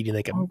to eating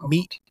like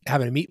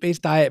having a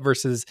meat-based diet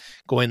versus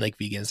going like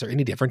vegan? Is there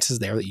any differences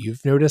there that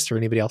you've noticed or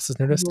anybody else has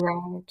noticed?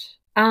 Right.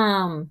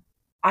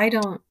 I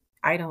don't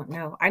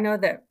know. I know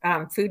that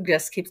food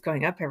just keeps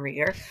going up every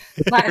year.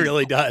 But it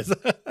really does.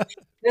 It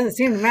doesn't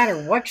seem to matter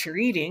what you're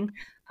eating.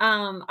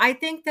 I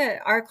think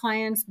that our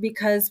clients,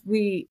 because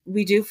we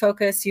do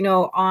focus,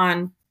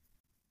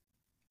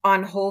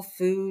 on whole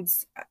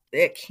foods,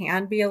 it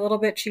can be a little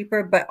bit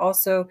cheaper, but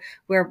also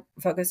we're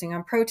focusing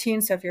on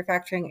protein. So if you're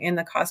factoring in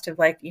the cost of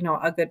like,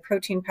 a good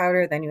protein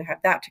powder, then you have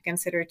that to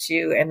consider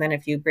too. And then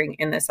if you bring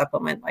in the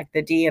supplement like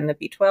the D and the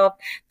B12,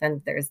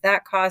 then there's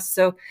that cost.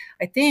 So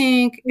I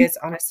think it's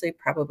honestly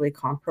probably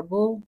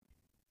comparable.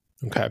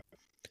 Okay.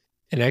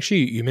 And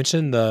actually, you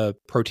mentioned the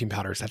protein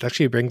powders. That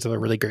actually brings up a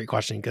really great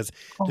question, because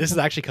this has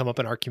actually come up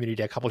in our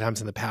community a couple of times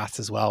in the past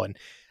as well. And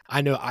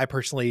I know I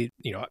personally,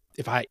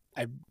 if I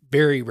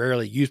very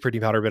rarely use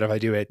protein powder, but if I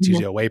do, it's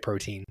usually a whey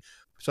protein.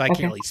 So I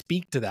can't really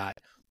speak to that.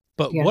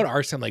 But what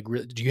are some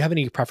do you have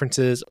any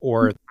preferences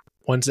or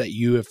ones that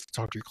you have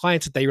talked to your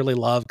clients that they really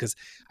love? Because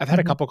I've had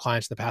a couple of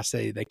clients in the past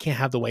say they can't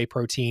have the whey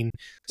protein,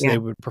 so they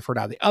would prefer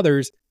to have the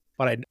others.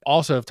 But I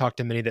also have talked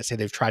to many that say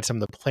they've tried some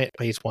of the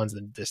plant-based ones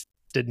and just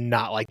did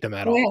not like them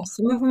at all. Yeah,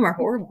 some of them are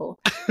horrible.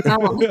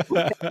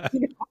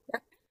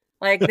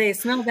 Like they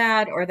smell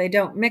bad, or they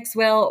don't mix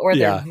well, or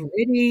they're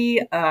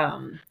gritty.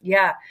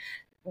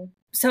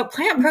 So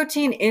plant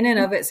protein in and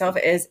of itself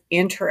is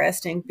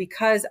interesting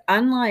because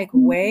unlike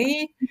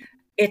whey,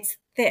 it's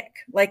thick.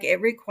 Like it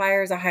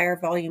requires a higher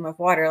volume of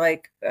water.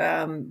 Like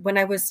when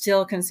I was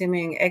still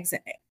consuming eggs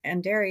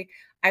and dairy,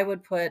 I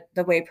would put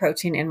the whey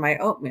protein in my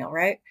oatmeal,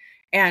 right?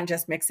 And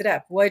just mix it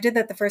up. Well, I did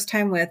that the first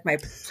time with my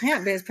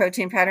plant-based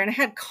protein powder and I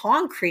had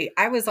concrete.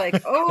 I was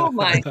like, oh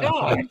my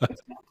God.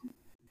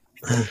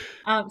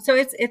 So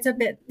it's a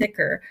bit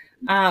thicker,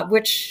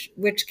 which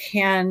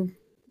can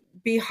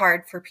be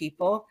hard for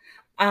people.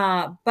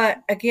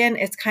 But again,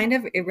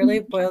 it really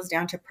boils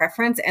down to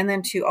preference and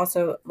then to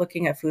also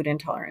looking at food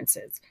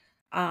intolerances.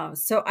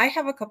 So I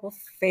have a couple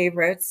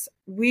favorites.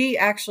 We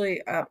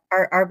actually,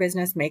 our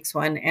business makes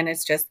one, and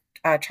it's just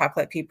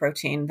chocolate pea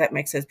protein that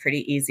mixes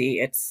pretty easy.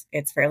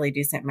 It's fairly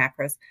decent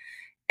macros.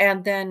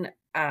 And then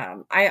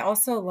I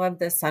also love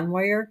the Sun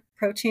Warrior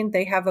protein.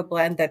 They have a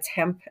blend that's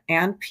hemp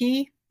and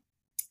pea,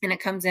 and it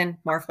comes in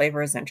more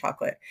flavors than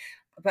chocolate.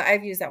 But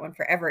I've used that one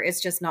forever. It's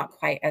just not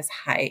quite as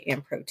high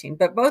in protein.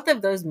 But both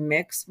of those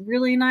mix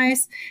really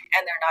nice,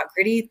 and they're not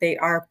gritty. They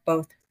are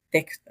both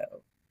thick,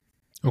 though.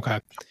 Okay.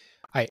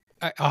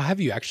 I'll have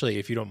you actually,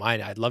 if you don't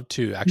mind, I'd love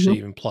to actually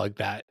even plug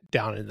that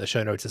down in the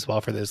show notes as well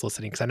for those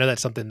listening, because I know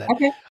that's something that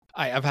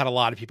I've had a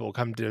lot of people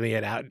come to me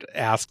and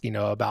ask,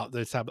 about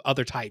the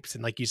other types.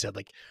 And like you said,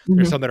 like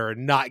there's Mhm. some that are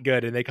not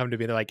good and they come to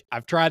me, they're like,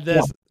 I've tried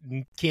Yeah. this,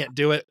 can't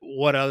do it.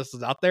 What else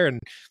is out there? And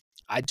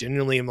I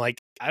genuinely am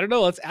like, I don't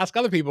know. Let's ask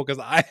other people because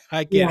I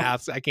can't Yeah.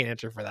 I can't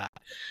answer for that.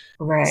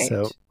 So Right.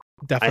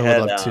 I definitely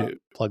would had love to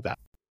plug that.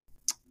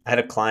 I had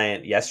a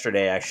client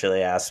yesterday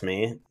actually ask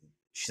me.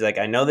 She's like,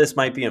 I know this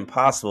might be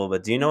impossible,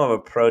 but do you know of a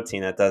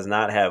protein that does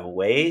not have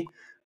whey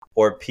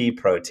or pea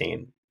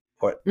protein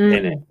or in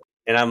it? Mm.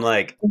 And I'm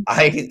like,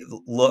 I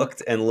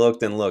looked and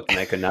looked and looked, and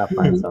I could not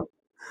find Mhm.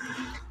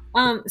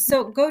 something.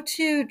 So go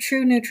to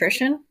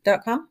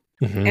truenutrition.com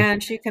Mhm.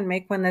 and she can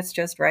make one that's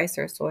just rice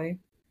or soy.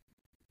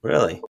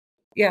 Really?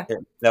 Yeah. Yeah,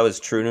 that was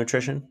True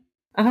Nutrition?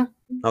 Uh-huh.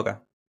 Okay.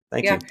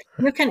 Thank Yeah.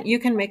 you. You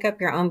can make up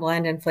your own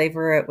blend and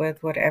flavor it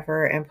with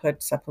whatever and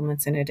put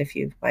supplements in it if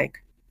you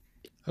like.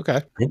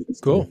 Okay, cool.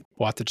 Interesting.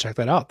 We'll have to check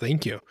that out.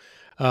 Thank you.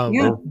 Yeah.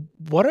 Yeah.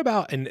 What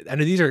about, and I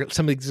know these are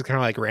some of these are kind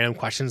of like random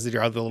questions. These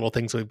are other little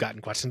things we've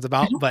gotten questions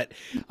about, but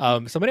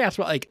somebody asked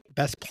about like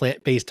best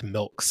plant-based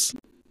milks.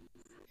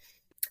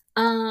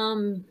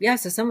 Yeah,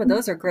 so some of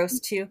those are gross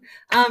too.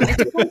 It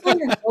depends on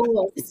your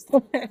goals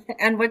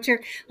and what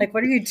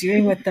are you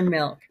doing with the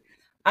milk?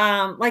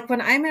 Like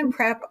when I'm in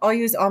prep, I'll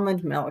use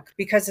almond milk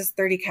because it's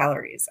 30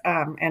 calories.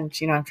 And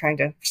I'm trying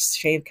to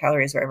shave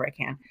calories wherever I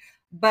can.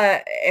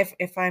 But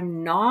if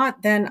I'm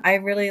not, then I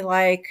really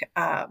like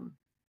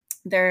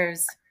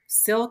there's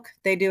Silk.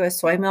 They do a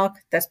soy milk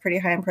that's pretty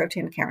high in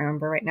protein. I can't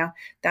remember right now.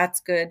 That's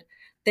good.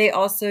 They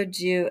also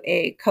do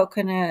a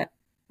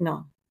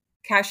no,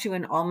 cashew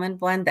and almond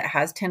blend that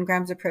has 10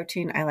 grams of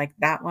protein. I like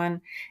that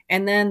one.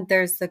 And then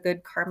there's the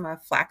Good Karma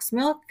flax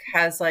milk,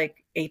 has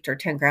like 8 or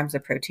 10 grams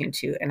of protein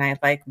too. And I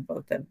like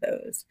both of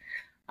those.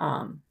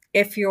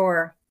 If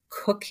you're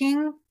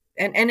cooking,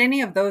 and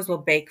any of those will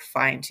bake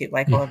fine too,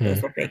 like all of those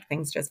Mhm. will bake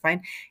things just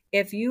fine.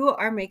 If you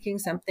are making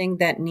something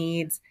that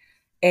needs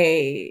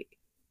a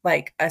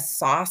like a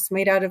sauce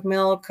made out of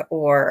milk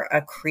or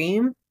a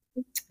cream,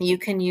 you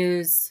can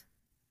use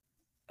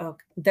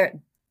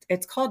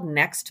it's called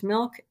Next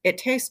Milk. It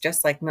tastes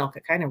just like milk.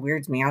 It kind of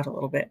weirds me out a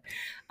little bit.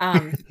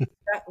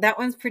 That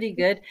one's pretty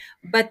good.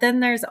 But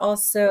then there's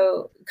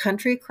also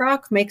Country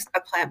Crock makes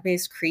a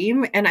plant-based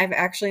cream, and I've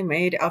actually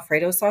made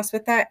Alfredo sauce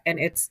with that, and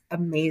it's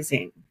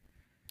amazing.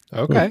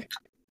 Okay.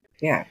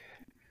 Yeah.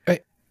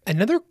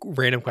 Another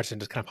random question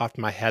just kind of popped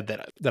in my head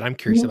that I'm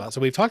curious Mhm. about. So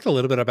we've talked a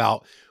little bit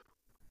about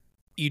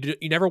you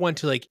never want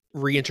to like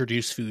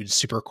reintroduce foods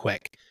super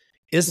quick.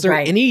 Is there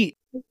Right. any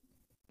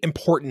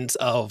importance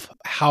of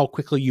how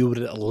quickly you would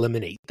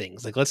eliminate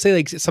things? Like, let's say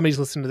like somebody's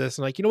listening to this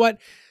and like, you know what,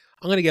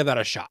 I'm going to give that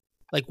a shot.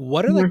 Like,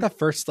 what are like Mhm. the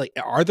first, like,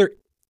 are there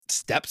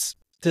steps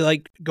to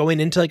like going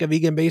into like a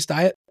vegan based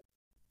diet?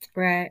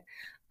 Right.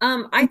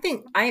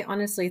 I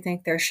honestly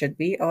think there should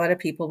be. A lot of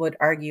people would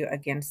argue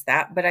against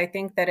that, but I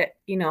think that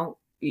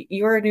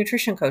you're a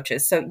nutrition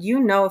coaches, so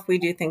if we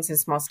do things in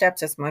small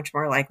steps, it's much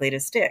more likely to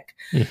stick.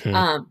 Mhm.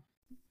 Um,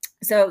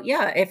 So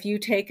yeah, if you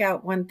take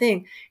out one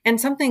thing, and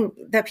something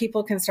that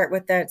people can start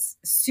with that's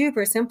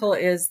super simple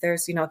is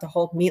there's, the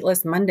whole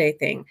meatless Monday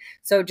thing.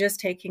 So just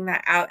taking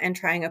that out and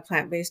trying a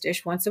plant-based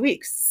dish once a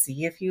week,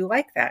 see if you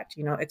like that,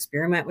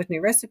 experiment with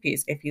new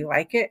recipes. If you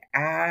like it,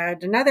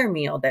 add another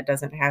meal that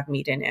doesn't have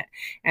meat in it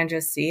and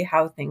just see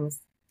how things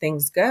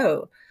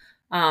go.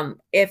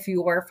 If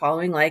you are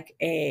following like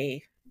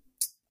a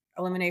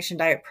elimination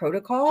diet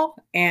protocol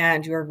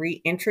and you're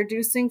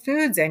reintroducing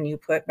foods and you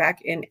put back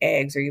in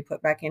eggs or you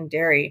put back in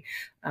dairy,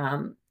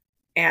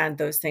 and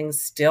those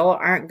things still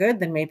aren't good,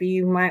 then maybe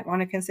you might want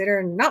to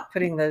consider not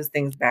putting those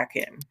things back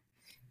in.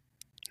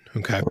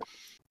 Okay.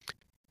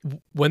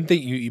 One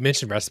thing you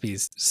mentioned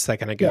recipes a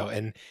second Yeah. ago,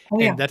 and Oh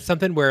yeah. that's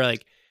something where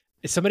like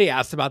if somebody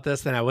asked about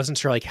this, then I wasn't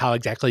sure like how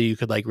exactly you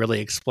could like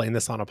really explain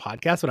this on a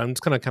podcast, but I'm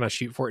just gonna kind of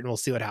shoot for it and we'll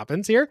see what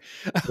happens here.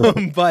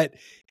 But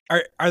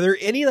are there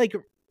any like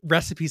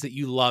recipes that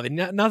you love? And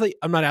not that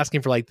I'm not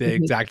asking for like the Mhm.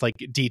 exact like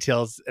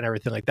details and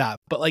everything like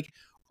that, but like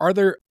are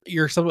there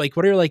your some like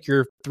what are like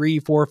your 3,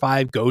 4,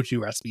 5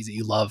 go-to recipes that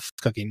you love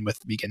cooking with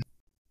vegan?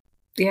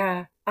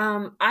 Yeah.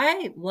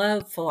 I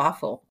love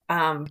falafel.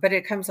 But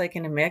it comes like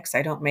in a mix.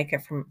 I don't make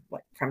it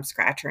from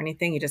scratch or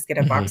anything. You just get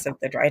a Mhm. box of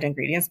the dried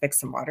ingredients, mix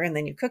some water, and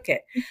then you cook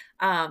it.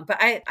 But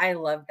I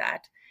love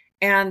that.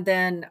 And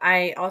then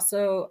I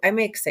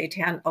make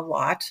seitan a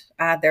lot.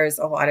 There's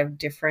a lot of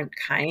different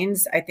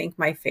kinds. I think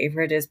my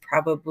favorite is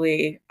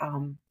probably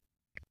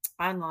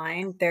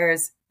online.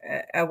 There's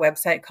a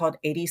website called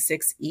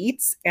 86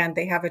 Eats, and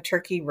they have a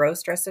turkey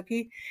roast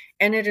recipe,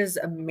 and it is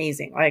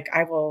amazing. Like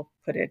I will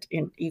put it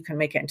in, you can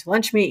make it into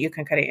lunch meat, you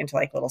can cut it into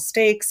like little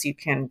steaks, you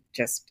can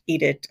just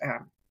eat it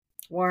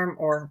warm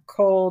or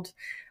cold.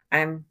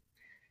 I'm,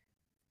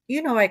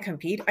 I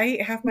compete. I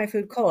eat half my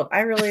food cold. I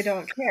really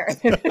don't care.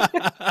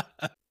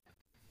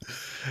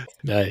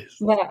 Nice.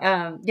 But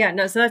yeah,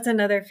 no, so that's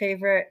another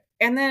favorite.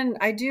 And then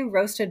I do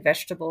roasted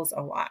vegetables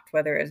a lot,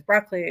 whether it's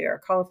broccoli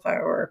or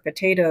cauliflower or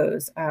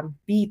potatoes.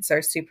 Beets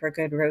are super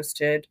good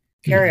roasted.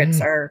 Carrots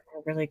Mhm. are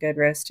really good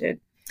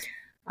roasted.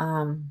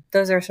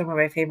 Those are some of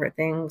my favorite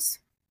things.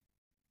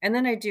 And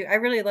then I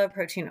really love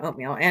protein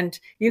oatmeal, and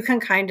you can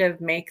kind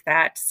of make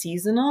that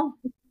seasonal,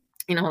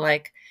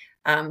 like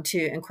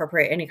to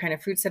incorporate any kind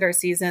of fruits that are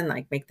season,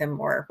 like make them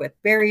more with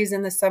berries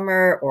in the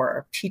summer,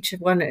 or peach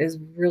one is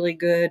really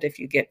good if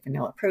you get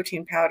vanilla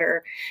protein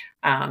powder.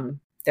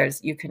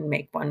 You can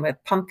make one with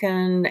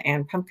pumpkin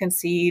and pumpkin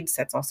seeds.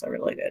 That's also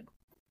really good.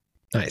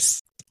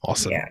 Nice.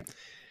 Awesome. Yeah.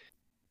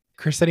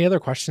 Chris, any other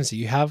questions that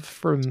you have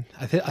from,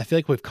 I feel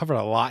like we've covered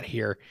a lot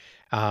here,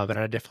 but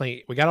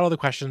we got all the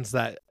questions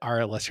that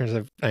our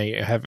listeners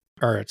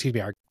our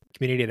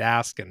community had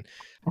asked. And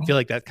I feel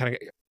like that kind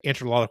of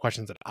answered a lot of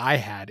questions that I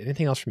had.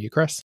 Anything else from you,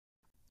 Chris?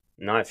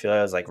 No, I feel like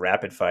I was like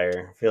rapid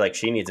fire. I feel like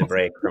she needs a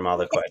break from all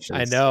the questions.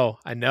 I know.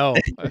 Oh,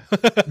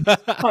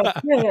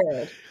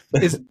 good.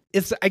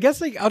 I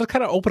guess like I'll just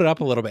kind of open it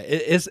up a little bit.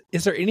 Is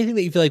there anything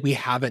that you feel like we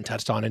haven't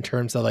touched on in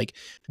terms of like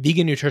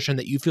vegan nutrition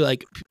that you feel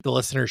like the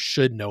listeners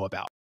should know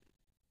about?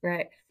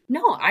 Right.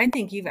 No, I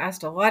think you've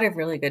asked a lot of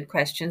really good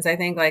questions. I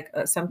think like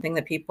something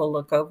that people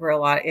look over a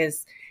lot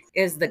is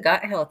the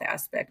gut health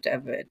aspect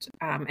of it.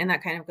 And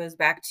that kind of goes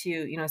back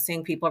to,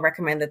 seeing people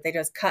recommend that they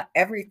just cut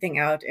everything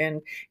out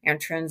and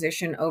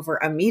transition over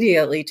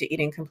immediately to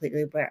eating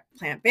completely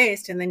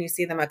plant-based. And then you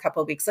see them a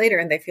couple of weeks later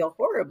and they feel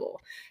horrible.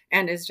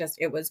 And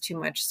it was too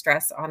much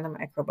stress on the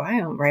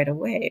microbiome right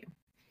away.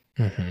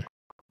 Mm-hmm.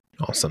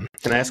 Awesome.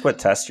 Can I ask what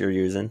test you're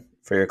using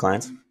for your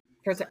clients?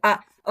 For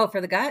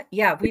the gut?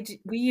 Yeah, we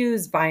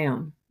use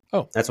Biome.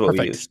 Oh, that's what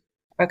we use.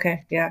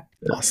 Okay. Yeah.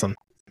 Awesome.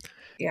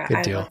 Yeah, Good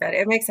I deal. love that.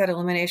 It makes that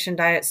elimination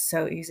diet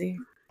so easy.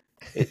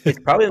 It's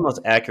probably the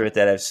most accurate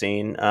that I've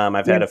seen.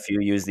 I've had a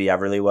few use the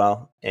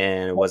Everlywell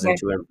and wasn't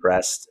too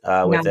impressed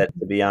with it,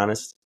 to be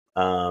honest.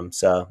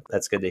 So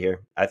that's good to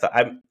hear.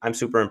 I'm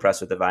super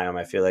impressed with the Biome.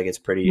 I feel like it's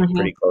pretty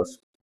close.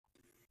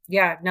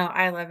 Yeah, no,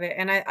 I love it.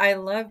 And I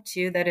love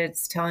too that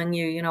it's telling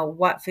you,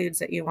 what foods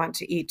that you want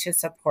to eat to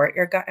support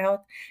your gut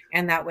health.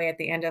 And that way at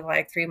the end of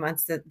like 3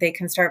 months that they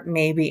can start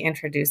maybe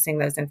introducing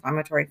those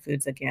inflammatory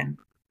foods again.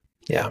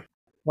 Yeah.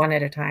 One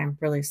at a time,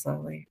 really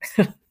slowly.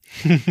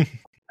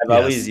 I've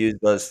always used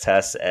those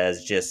tests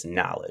as just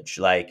knowledge.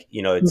 Like,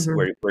 it's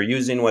we're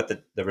using what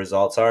the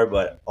results are,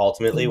 but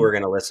ultimately we're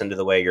going to listen to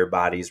the way your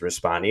body's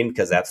responding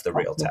because that's the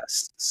real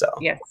test. So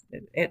yes,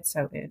 it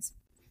so is.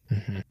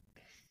 Mm-hmm.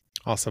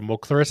 Awesome. Well,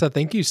 Clarissa,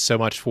 thank you so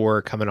much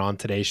for coming on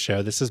today's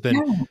show. This has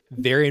been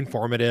very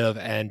informative,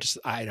 and just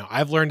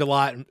I've learned a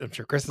lot. I'm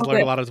sure Chris has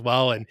learned a lot as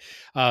well, and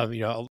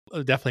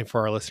definitely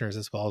for our listeners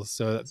as well.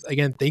 So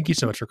again, thank you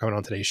so much for coming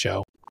on today's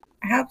show.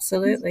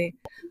 Absolutely.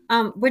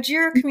 Would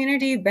your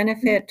community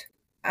benefit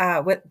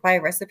by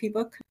a recipe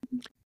book?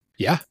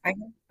 Yeah. I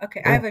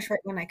have a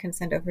short one I can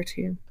send over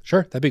to you.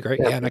 Sure, that'd be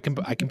great. Yeah, and I can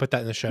put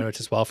that in the show notes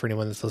as well for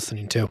anyone that's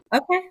listening too.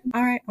 Okay.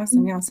 All right.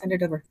 Awesome. Yeah, I'll send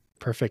it over.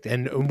 Perfect.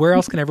 And where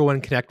else can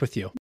everyone connect with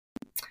you?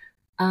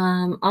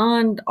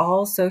 On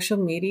all social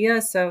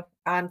media. So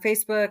on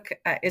Facebook,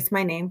 it's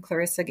my name,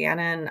 Clarissa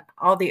Gannon.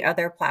 All the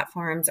other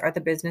platforms are the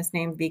business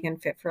name Vegan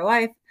Fit for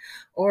Life,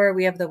 or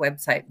we have the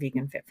website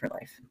Vegan Fit for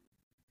Life.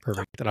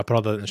 Perfect. And I'll put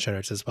all that in the show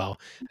notes as well.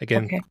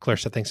 Again,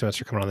 Clarissa, thanks so much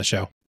for coming on the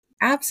show.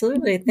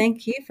 Absolutely.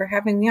 Thank you for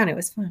having me on. It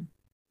was fun.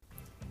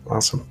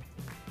 Awesome.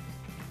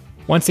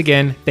 Once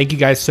again, thank you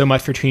guys so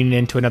much for tuning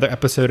in to another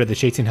episode of the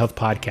Chasing Health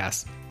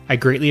podcast. I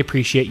greatly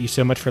appreciate you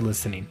so much for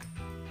listening.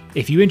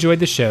 If you enjoyed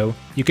the show,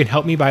 you can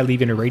help me by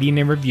leaving a rating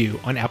and review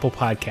on Apple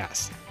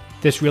Podcasts.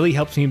 This really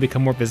helps me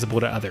become more visible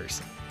to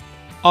others.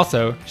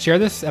 Also, share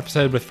this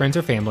episode with friends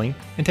or family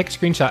and take a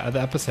screenshot of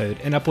the episode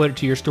and upload it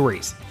to your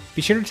stories.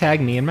 Be sure to tag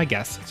me and my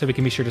guests so we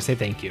can be sure to say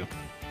thank you.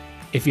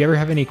 If you ever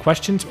have any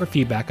questions or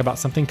feedback about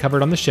something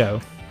covered on the show,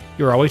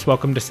 you're always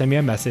welcome to send me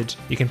a message.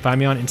 You can find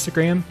me on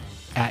Instagram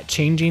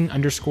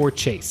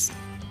 @changing_chase.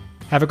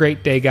 Have a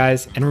great day,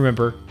 guys, and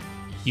remember,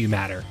 you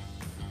matter.